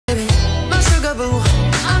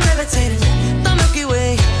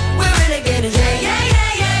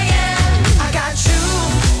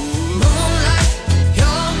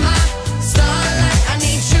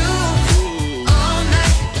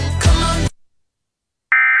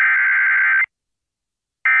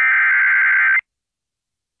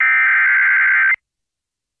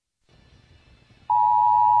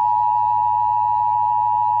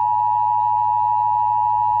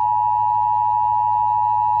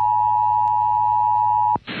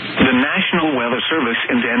National Weather Service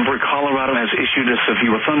in Denver, Colorado has issued a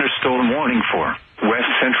severe thunderstorm warning for west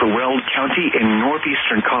central Weld County in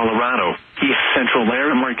northeastern Colorado, east central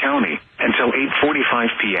Larimer County, until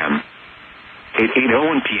 8:45 p.m. At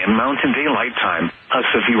 8:01 p.m. Mountain Daylight Time, a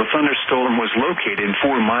severe thunderstorm was located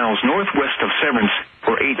 4 miles northwest of Severance,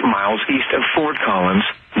 or 8 miles east of Fort Collins,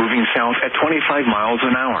 moving south at 25 miles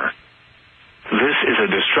an hour. This is a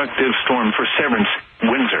destructive storm for Severance,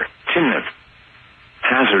 Windsor, Timnath.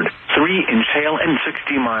 Hazard, 3-inch hail and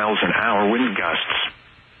 60 miles an hour wind gusts.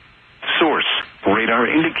 Source, radar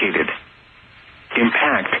indicated.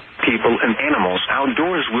 Impact, people and animals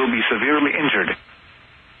outdoors will be severely injured.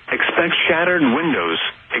 Expect shattered windows,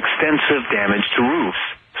 extensive damage to roofs,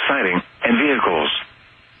 siding, and vehicles.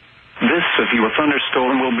 This severe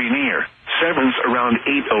thunderstorm will be near Severance around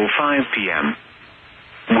 8:05 p.m.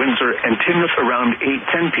 Windsor and Timnath around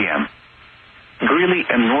 8:10 p.m. Greeley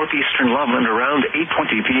and northeastern Loveland around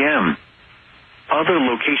 8:20 p.m. Other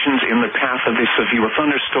locations in the path of the severe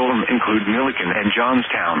thunderstorm include Milliken and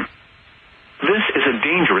Johnstown. This is a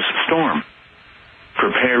dangerous storm.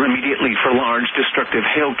 Prepare immediately for large destructive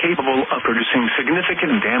hail capable of producing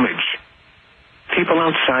significant damage. People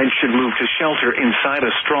outside should move to shelter inside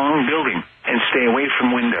a strong building and stay away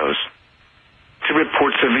from windows. To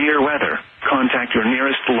report severe weather, contact your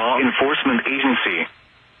nearest law enforcement agency.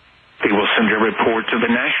 They will send a report to the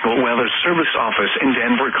National Weather Service office in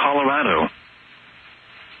Denver, Colorado.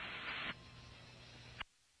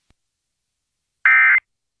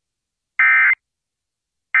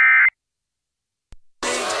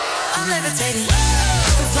 I'm levitating.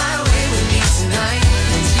 I can fly away.